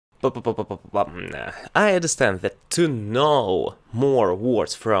I understand that to know more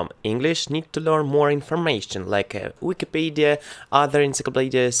words from English need to learn more information like Wikipedia, other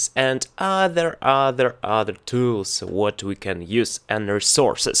encyclopedias and other tools what we can use and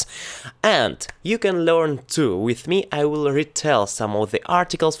resources. And you can learn too. With me I will retell some of the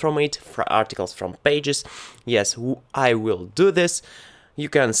articles from it, articles from pages. Yes, I will do this. You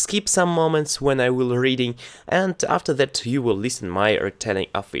can skip some moments when I will reading, and after that you will listen my retelling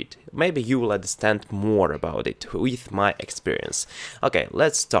of it. Maybe you will understand more about it with my experience. Okay,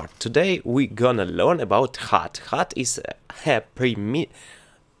 let's start. Today we gonna learn about hut. Hut is a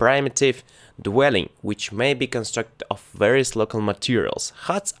primitive dwelling which may be constructed of various local materials.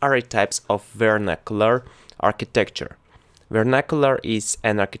 Huts are types of vernacular architecture. Vernacular is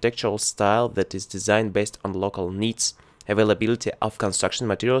an architectural style that is designed based on local needs, availability of construction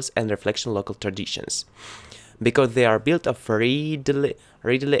materials and reflection local traditions. Because they are built of readily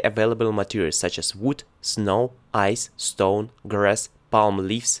available materials such as wood, snow, ice, stone, grass, palm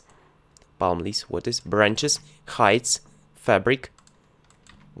leaves, what is? Branches, hides, fabric,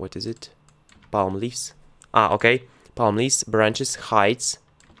 what is it? Palm leaves. Okay. Palm leaves, branches, hides,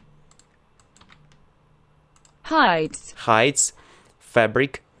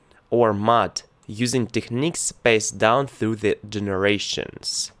 fabric, or mud, using techniques passed down through the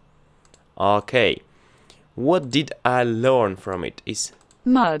generations. Okay, what did I learn from it is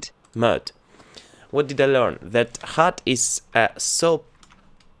mud. What did I learn? That hut is so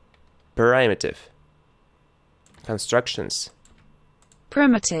primitive constructions.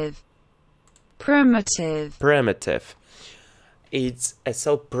 Primitive. It's a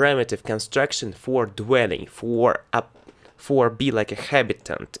so primitive construction for dwelling, for be like a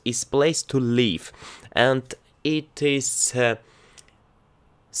habitant, is place to live, and it is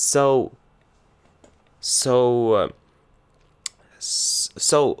so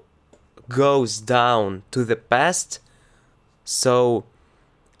goes down to the past, so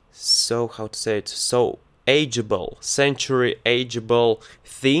how to say it, so ageable, century ageable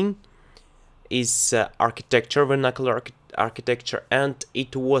thing is architecture, vernacular architecture, and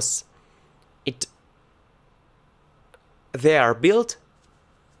they are built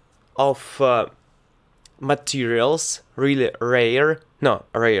of materials really rare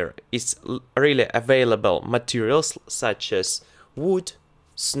is really available materials such as wood,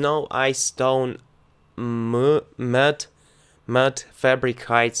 snow, ice, stone, mud, fabric,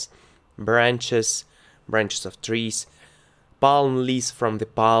 hides, branches of trees, palm leaves from the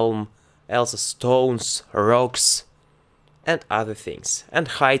palm, also stones, rocks, and other things, and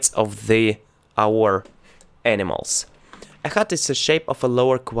hides of our animals. A hut is a shape of a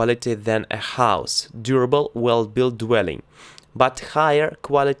lower quality than a house, durable, well-built dwelling, but higher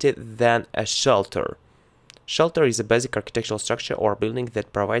quality than a shelter. Shelter is a basic architectural structure or building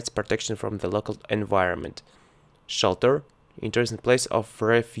that provides protection from the local environment. Shelter, interesting place of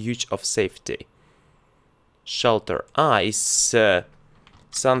refuge of safety. Shelter, is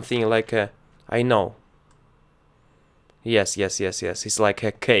something like a, I know. Yes, it's like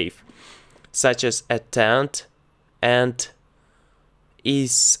a cave, such as a tent, and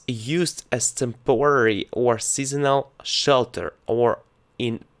is used as temporary or seasonal shelter, or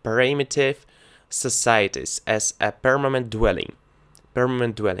in primitive societies as a permanent dwelling.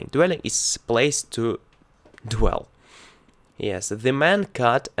 Dwelling is place to dwell. Yes, the man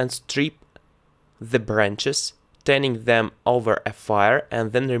cut and strip the branches, turning them over a fire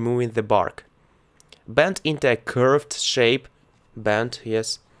and then removing the bark. Bent into a curved shape, they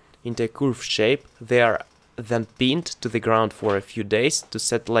are then pinned to the ground for a few days to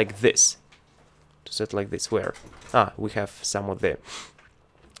set like this. Where? We have some of the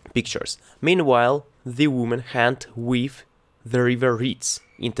pictures. Meanwhile, the woman hand weave the river reeds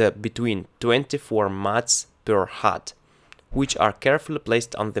into between 24 mats per hut, which are carefully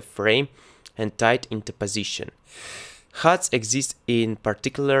placed on the frame and tied into position. Huts exist in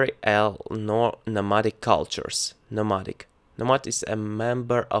particularly nomadic cultures. Nomad is a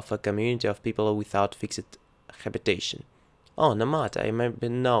member of a community of people without fixed habitation. Oh, nomad, I maybe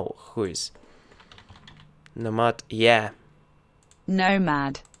know who is. Nomad, yeah.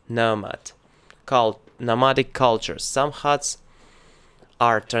 Nomad. Called nomadic cultures. Some huts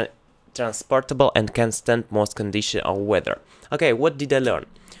are transportable and can stand most conditions of weather. Okay, what did I learn?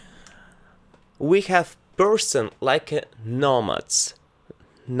 We have person like a nomads.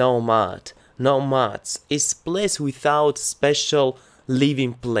 Nomads is place without special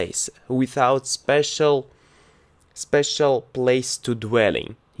living place, without special place to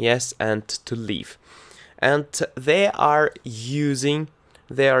dwelling, yes, and to live. And they are using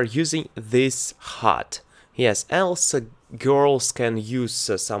this hut. Yes, also girls can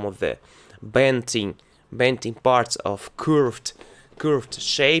use some of the bending parts of curved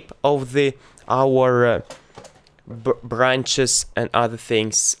shape of the our branches and other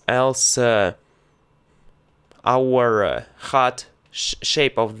things. Else our hut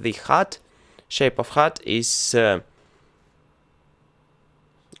shape of hut is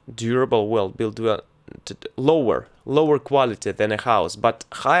durable, well built, well, lower quality than a house, but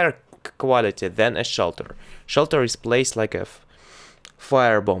higher quality than a shelter. Shelter is placed like a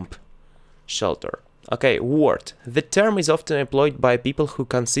firebomb shelter. Okay, word. The term is often employed by people who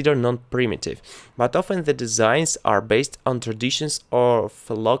consider non-primitive, but often the designs are based on traditions of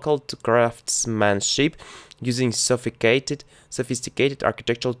local craftsmanship using sophisticated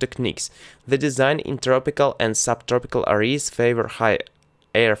architectural techniques. The design in tropical and subtropical areas favor high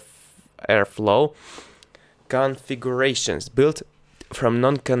airflow configurations built from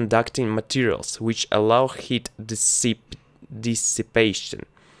non-conducting materials, which allow heat dissipation.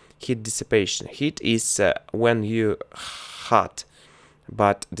 Heat is when you hot,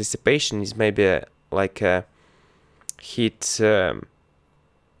 but dissipation is maybe like a heat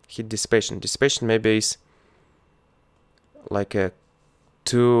dissipation. Dissipation maybe is like a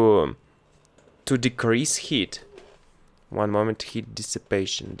to decrease heat. One moment, heat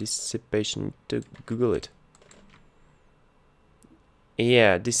dissipation. To Google it.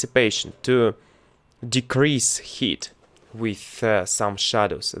 Yeah, dissipation, to decrease heat with some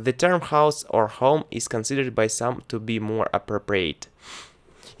shadows. The term house or home is considered by some to be more appropriate.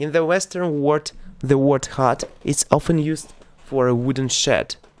 In the Western world, the word hut is often used for a wooden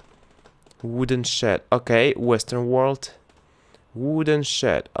shed. Okay, Western world. Wooden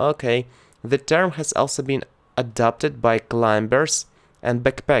shed. Okay. The term has also been adopted by climbers and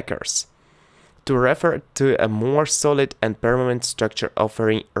backpackers to refer to a more solid and permanent structure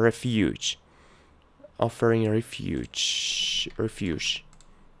offering refuge. Refuge.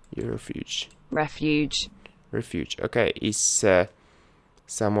 Okay, is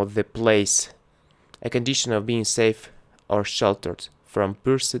some of the place, a condition of being safe or sheltered from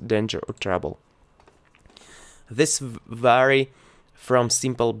pursuit, danger, or trouble. This vary from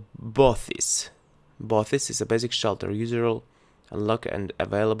simple bothies. Bothies is a basic shelter, usual, unlocked and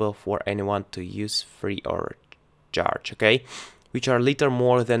available for anyone to use free or charge, okay? Which are little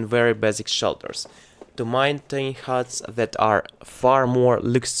more than very basic shelters, to maintain huts that are far more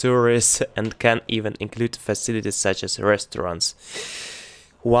luxurious and can even include facilities such as restaurants.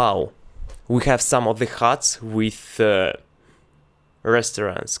 Wow, we have some of the huts with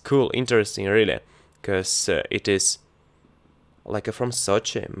restaurants. Cool, interesting, really, because it is like from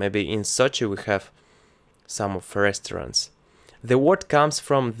Sochi. Maybe in Sochi we have some of restaurants. The word comes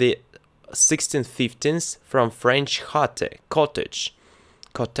from the 1615s from French hütte, cottage.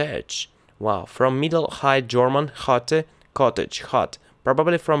 Wow, from Middle High German hütte, cottage, hut,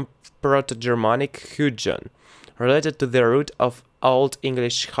 probably from Proto-Germanic hüdgen, related to the root of Old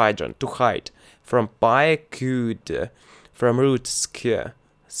English hydron, to hide, from F.A.Q, from root sk,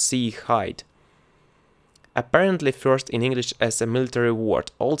 see, hide. Apparently first in English as a military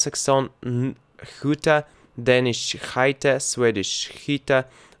word. Old Saxon hytta, Danish hytte, Swedish hytta,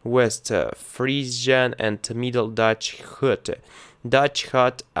 West Frisian and Middle Dutch hütte. Dutch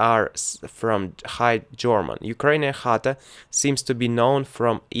hut are from High German. Ukrainian hata seems to be known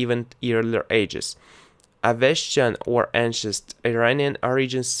from even earlier ages. Avestian or ancient Iranian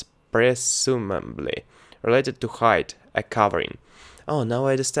origins, presumably related to hide, a covering. Oh, now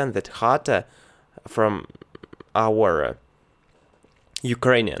I understand that hata from our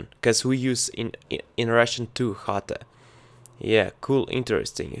Ukrainian, because we use in Russian too hata. Yeah, cool,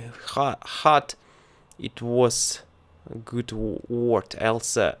 interesting. Hut, it was a good word,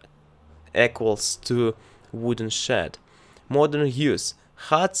 else equals to wooden shed. Modern use.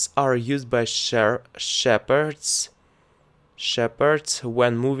 Huts are used by shepherds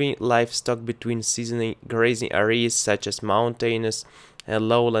when moving livestock between seasonal grazing areas such as mountainous and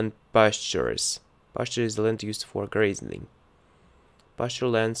lowland pastures. Pasture is the land used for grazing. Pasture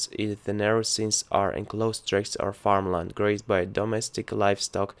lands in the narrow scenes are enclosed tracts or farmland grazed by domestic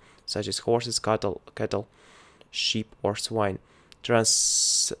livestock such as horses, cattle, sheep or swine.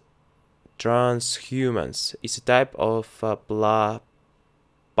 Transhumance is a type of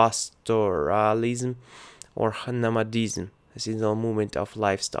pastoralism or nomadism, a seasonal movement of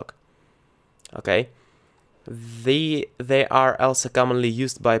livestock. Okay. They are also commonly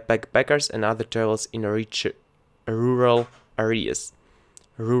used by backpackers and other travelers in rich rural areas.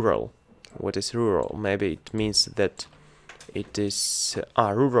 Rural. What is rural? Maybe it means that it is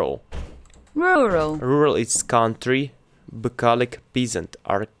rural. Rural is country, bucolic, peasant,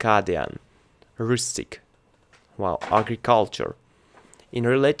 Arcadian, rustic. Wow, agriculture. In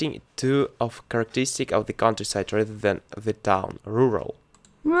relating to of characteristic of the countryside rather than the town. Rural.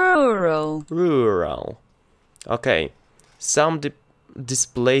 Rural. Rural. Okay. Some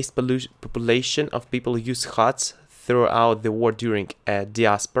displaced population of people use huts throughout the world during a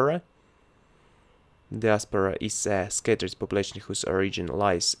diaspora. Diaspora is a scattered population whose origin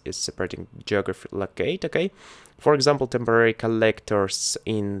lies in separating geography locate. Okay. For example, temporary collectors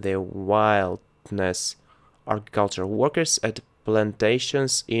in the wilderness, agricultural workers at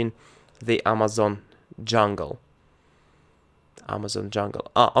plantations in the Amazon jungle. Amazon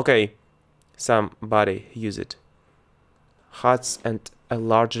jungle. Ah, okay. Somebody use it. Huts and a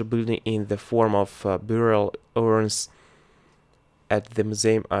larger building in the form of burial urns at the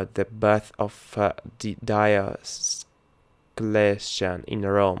museum at the birth of Diocletian in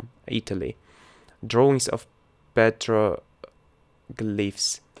Rome, Italy. Drawings of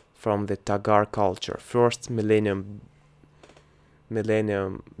petroglyphs from the Tagar culture, first millennium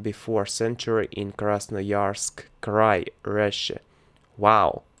before century in Krasnoyarsk Krai, Russia.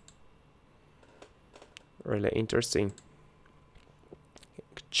 Wow. Really interesting.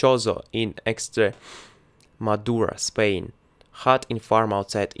 Chozo in Extremadura, Spain. Hut in farm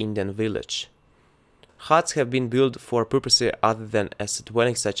outside Indian village. Huts have been built for purposes other than as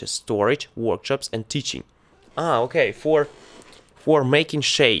dwellings such as storage, workshops and teaching. Ah, okay, for making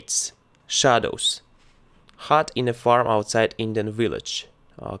shades, shadows. Hut in a farm outside Indian village.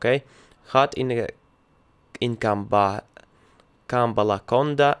 Okay. Hut in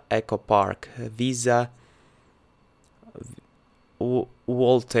Kambalakonda Eco Park, Visa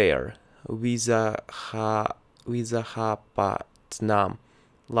Voltaire, Visakhapatnam,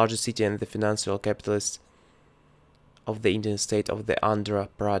 largest city and the financial capital of the Indian state of the Andhra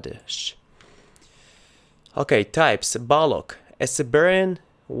Pradesh. Okay, types. Balok, a Siberian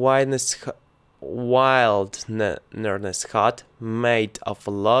wilderness hut made of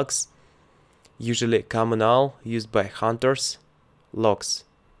logs, usually communal, used by hunters. Logs.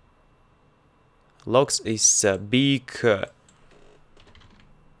 Logs is big.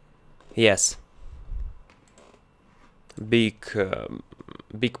 Yes. Big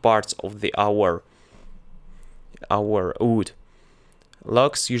parts of the our wood.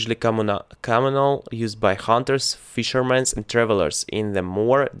 Logs usually communal, used by hunters, fishermen and travelers in the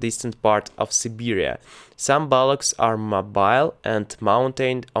more distant part of Siberia. Some baloks are mobile and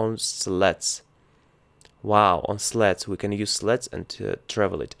mounted on sleds. Wow, on sleds. We can use sleds and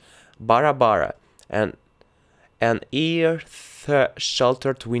travel it. Bara, an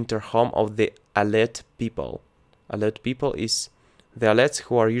earth-sheltered winter home of the Alet people. Alet people is the Alets,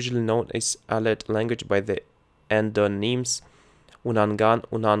 who are usually known as Alet language by the endonyms Unangan,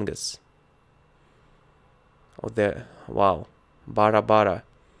 Unangas. Oh, the wow, Bara.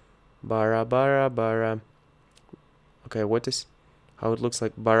 Okay, what is how it looks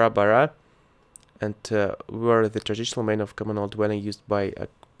like Bara, and were the traditional main of communal dwelling used by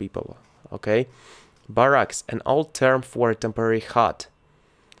people. Okay, barracks, an old term for a temporary hut,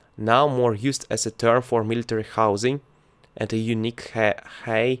 now more used as a term for military housing, and a unique how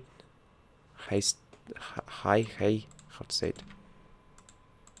to say it?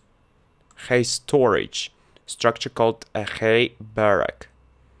 Hay storage structure called a hay barrack.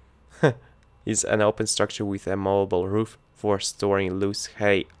 Is an open structure with a movable roof for storing loose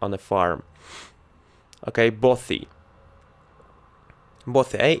hay on a farm. Okay, bothy.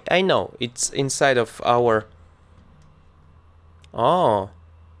 I know, it's inside of our... Oh,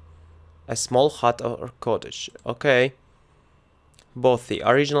 a small hut or cottage. Okay. Bothy,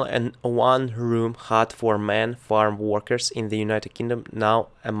 original and one-room hut for men farm workers in the United Kingdom, now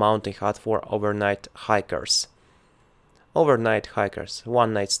a mountain hut for overnight hikers. Overnight hikers,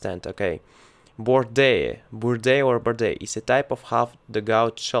 one-night stand, okay. Burde is a type of half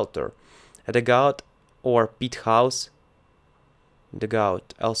dugout shelter. A dugout or pit house,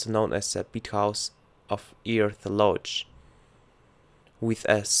 dugout, also known as a pit house of earth lodge, with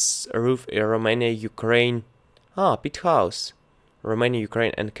a roof in Romania, Ukraine. Pit house. Romania,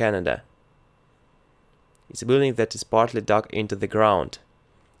 Ukraine and Canada. It's a building that is partly dug into the ground.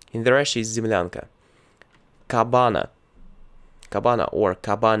 In the Russia is Zemlyanka. Cabana or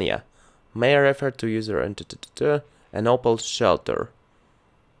Cabania may refer to user an open shelter.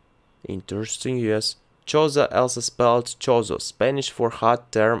 Interesting, yes. Choza, also spelled chozo, Spanish for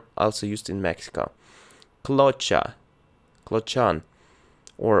hut, term also used in Mexico. Clochan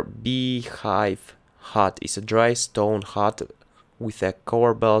or beehive hut is a dry stone hut with a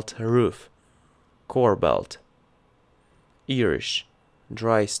corbelled roof. Corbelled. Irish,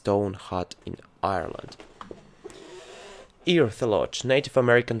 dry stone hut in Ireland. Earth lodge, Native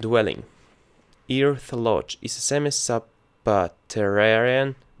American dwelling. Earth Lodge is a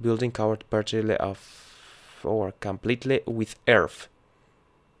semi-subterranean building covered partially or completely with earth.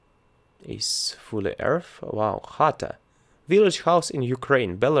 Is fully earth? Wow. Hata. Village house in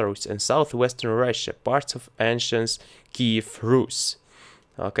Ukraine, Belarus and southwestern Russia, parts of ancient Kiev Rus.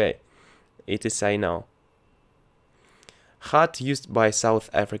 Okay, it is I know. Hut used by South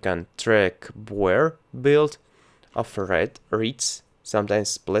African trek boer, built of red reeds,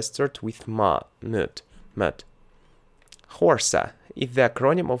 sometimes plastered with mud. Horsa is the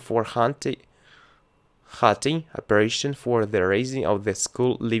acronym for hunting operation for the raising of the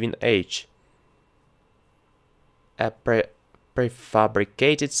school living age. A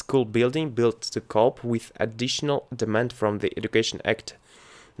prefabricated school building built to cope with additional demand from the Education Act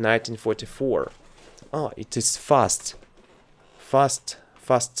 1944. Oh, it is fast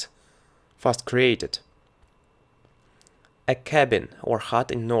created. A cabin or hut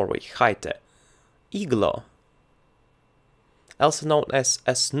in Norway, hytte. Igloo, also known as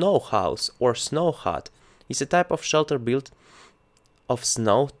a snow house or snow hut, is a type of shelter built of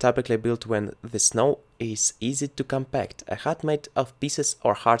snow, typically built when the snow is easy to compact. A hut made of pieces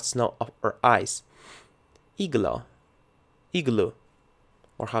or hard snow or ice. Igloo,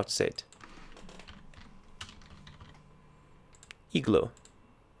 or how to say it? Igloo,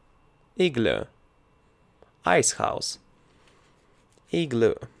 ice house.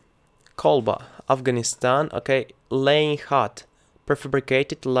 Igloo, Kolba, Afghanistan. Okay, laying hut,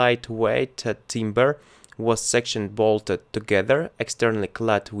 prefabricated lightweight timber, was section bolted together, externally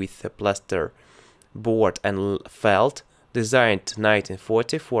clad with plaster board and felt, designed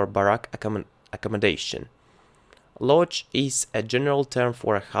 1940 for barrack accommodation. Lodge is a general term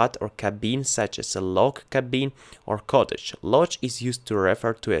for a hut or cabin, such as a log cabin or cottage. Lodge is used to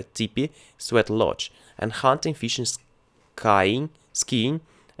refer to a teepee, sweat lodge, and hunting, fishing, skiing,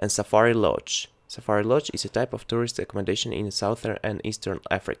 and safari lodge. Safari lodge is a type of tourist accommodation in southern and eastern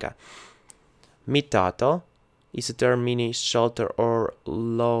Africa. Mitato is a term meaning shelter or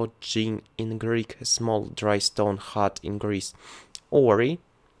lodging in Greek, a small dry stone hut in Greece. Ori,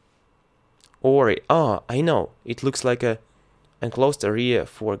 I know, it looks like a enclosed area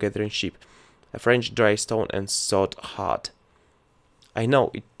for gathering sheep. A French dry stone and sod hut. I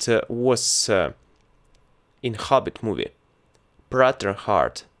know, it was in Hobbit movie. Prattern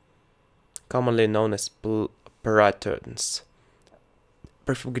hut, commonly known as pratterns.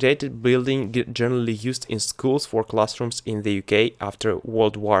 Prefabricated building generally used in schools for classrooms in the UK after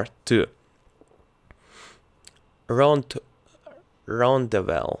World War II.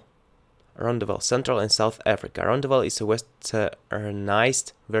 Rondeville, Central and South Africa. Rondeville is a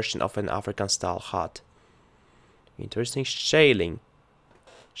westernized version of an African-style hut. Interesting. Shaling,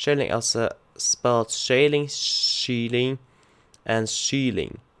 also spelled shaling, shieling, and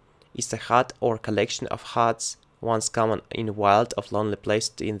shieling, is a hut or collection of huts once common in wild of lonely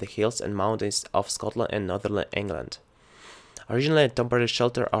places in the hills and mountains of Scotland and northern England. Originally a temporary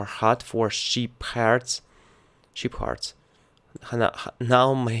shelter or hut for sheepherds.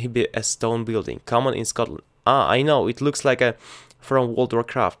 Now maybe a stone building, common in Scotland. I know, it looks like a from World of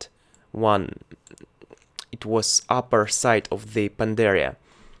Warcraft one. It was upper side of the Pandaria.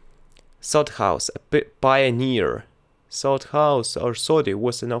 Sod house, a pioneer. Sod house or soddy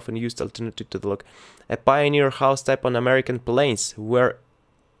was an often used alternative to the log. A pioneer house type on American plains where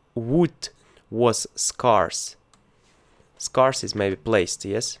wood was scarce. Scarce is maybe placed,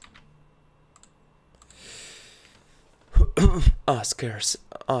 yes? Scarce.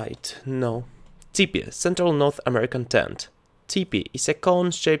 No. Teepee, Central North American tent. Teepee is a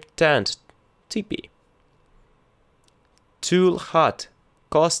cone-shaped tent. Teepee. Tool hut,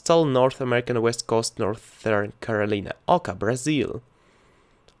 coastal North American West Coast, Northern Carolina. Oca, Brazil.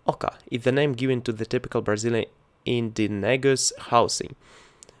 Oca is the name given to the typical Brazilian indigenous housing.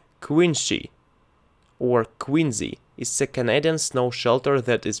 Quincy or Quincy is a Canadian snow shelter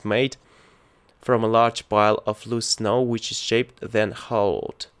that is made from a large pile of loose snow which is shaped then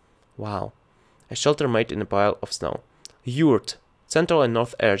hollowed. Wow. A shelter made in a pile of snow. Yurt, Central and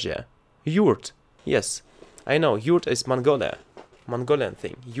North Asia. Yurt. Yes, I know. Yurt is Mongolia. Mongolian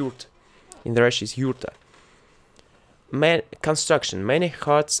thing. Yurt. In the Russian is yurta. Construction. Many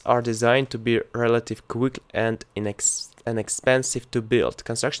huts are designed to be relatively quick and inexpensive to build.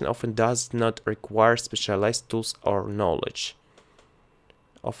 Construction often does not require specialized tools or knowledge.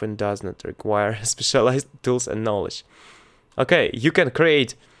 Okay, you can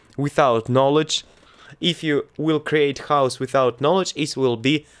create without knowledge. If you will create house without knowledge, it will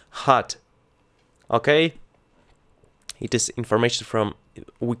be hut. Okay? It is information from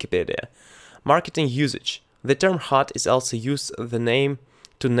Wikipedia. Marketing usage. The term hut is also used the name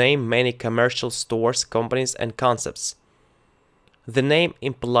to name many commercial stores, companies, and concepts. The name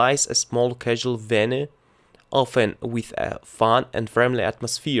implies a small casual venue, often with a fun and friendly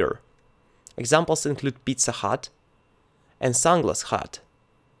atmosphere. Examples include Pizza Hut and Sunglass Hut,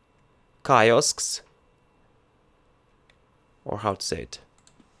 kiosks, or how to say it,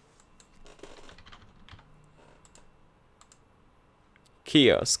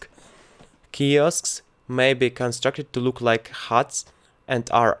 kiosk. Kiosks may be constructed to look like huts and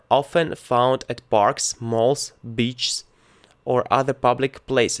are often found at parks, malls, beaches, or other public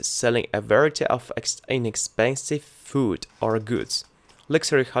places selling a variety of inexpensive food or goods.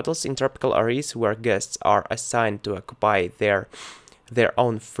 Luxury hotels in tropical areas where guests are assigned to occupy their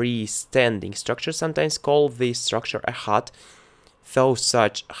own freestanding structure sometimes call the structure a hut, though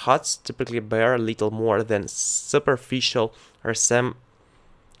such huts typically bear little more than superficial resemblance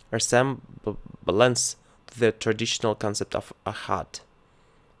to the traditional concept of a hut.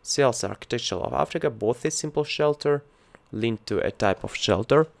 See also architecture of Africa, both a simple shelter linked to a type of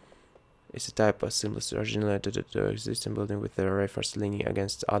shelter. It's a type of seamless originally to existing building with the rafters leaning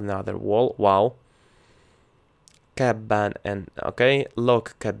against another wall. Wow. Cabin and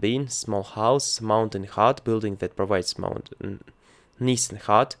log cabin, small house, mountain hut, building that provides Nissen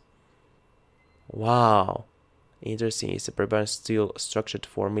hut. Wow. Interesting. It's a prepared steel structured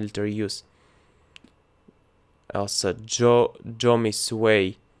for military use. Also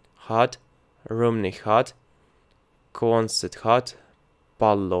Jomisway hut, Rumney hut, Quonset hut,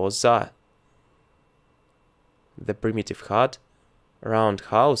 Paloza, the primitive hut, round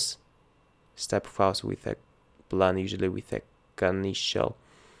house, this type of house with a plan, usually with a conical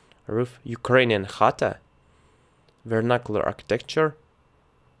roof, Ukrainian hata, vernacular architecture,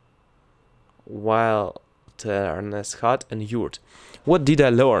 wilderness hut, and yurt. What did I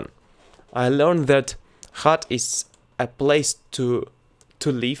learn? I learned that hut is a place to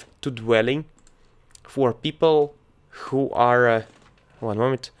live, to dwelling, for people who are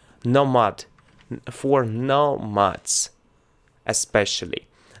for nomads especially.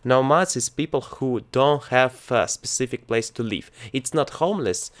 Nomads is people who don't have a specific place to live. It's not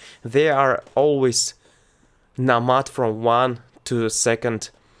homeless. They are always nomad from one to second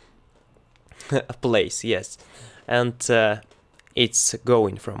place, yes. And it's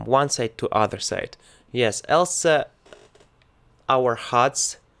going from one side to other side. Yes, else our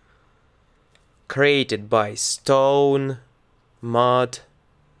huts created by stone, mud,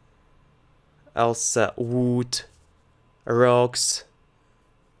 else wood, rocks,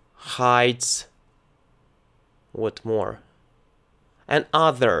 hides, what more? And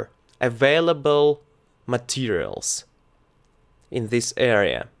other available materials in this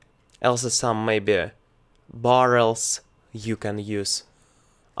area. Also some maybe barrels, you can use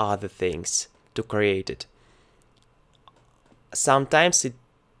other things to create it. Sometimes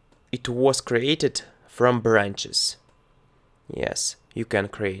it was created from branches. Yes, you can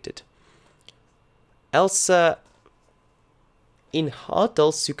create it. Else, in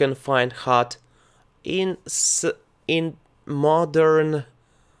hotels you can find hut. In modern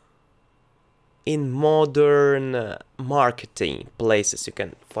marketing places you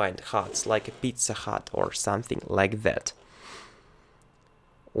can find huts like a Pizza Hut or something like that.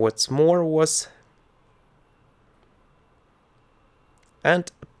 What's more was,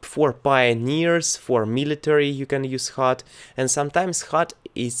 and for pioneers, for military you can use hut, and sometimes hut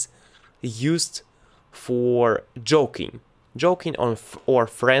is used for joking on or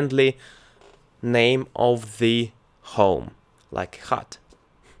friendly name of the home, like hut.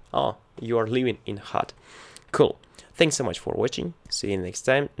 Oh, you are living in hut. Cool. Thanks so much for watching. See you next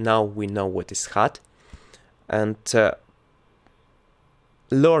time. Now we know what is hut, and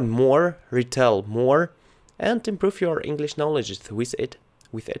learn more, retell more, and improve your English knowledge with it.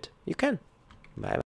 You can. Bye.